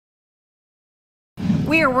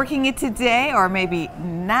We are working it today, or maybe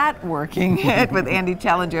not working it, with Andy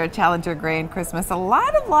Challenger at Challenger Grain Christmas. A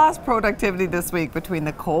lot of lost productivity this week between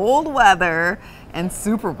the cold weather and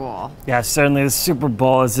Super Bowl. Yeah, certainly the Super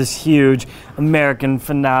Bowl is this huge American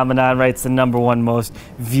phenomenon, right? It's the #1 most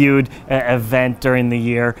viewed event during the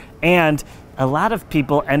year. And a lot of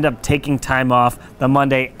people end up taking time off the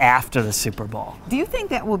Monday after the Super Bowl. Do you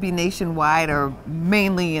think that will be nationwide or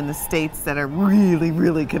mainly in the states that are really,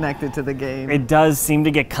 really connected to the game? It does seem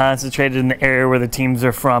to get concentrated in the area where the teams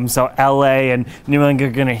are from. So LA and New England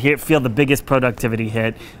are going to feel the biggest productivity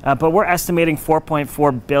hit. But we're estimating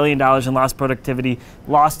 $4.4 billion in lost productivity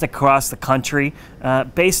lost across the country.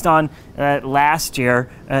 Based on last year,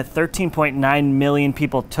 13.9 million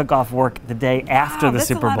people took off work the day after the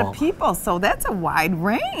Super Bowl. That's a lot of people, so that's a wide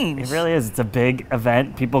range. It really is. It's a big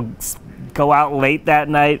event. People go out late that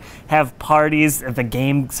night, have parties. If the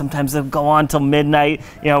game, sometimes they'll go on till midnight,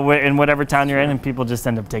 you know, in whatever town you're in, and people just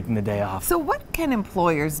end up taking the day off. So what can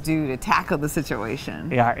employers do to tackle the situation?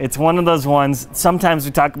 Yeah, it's one of those ones. Sometimes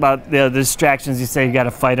we talk about the distractions. You say you got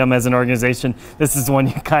to fight them as an organization. This is one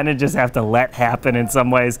you kind of just have to let happen in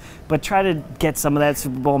some ways. But try to get some of that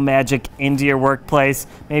Super Bowl magic into your workplace.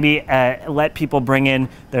 Maybe let people bring in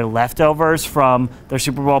their leftovers from their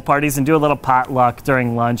Super Bowl parties and do a little potluck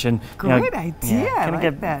during lunch. And Great idea. Yeah, I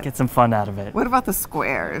like that. Get some fun out of it. What about the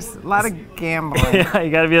squares? A lot of gambling. Yeah,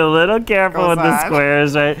 you got to be a little careful with the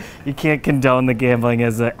squares, right? You can't condone the gambling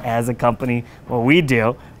as a company. Well, we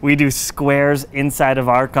do squares inside of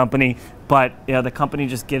our company, but you know, the company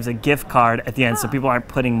just gives a gift card at the end, so people aren't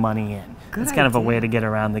putting money in. It's kind of a way to get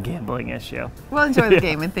around the gambling issue. Well, enjoy the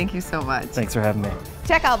game, and thank you so much. Thanks for having me.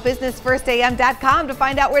 Check out businessfirstam.com to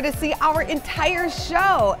find out where to see our entire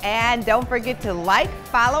show. And don't forget to like,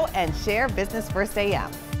 follow, and share Business First AM.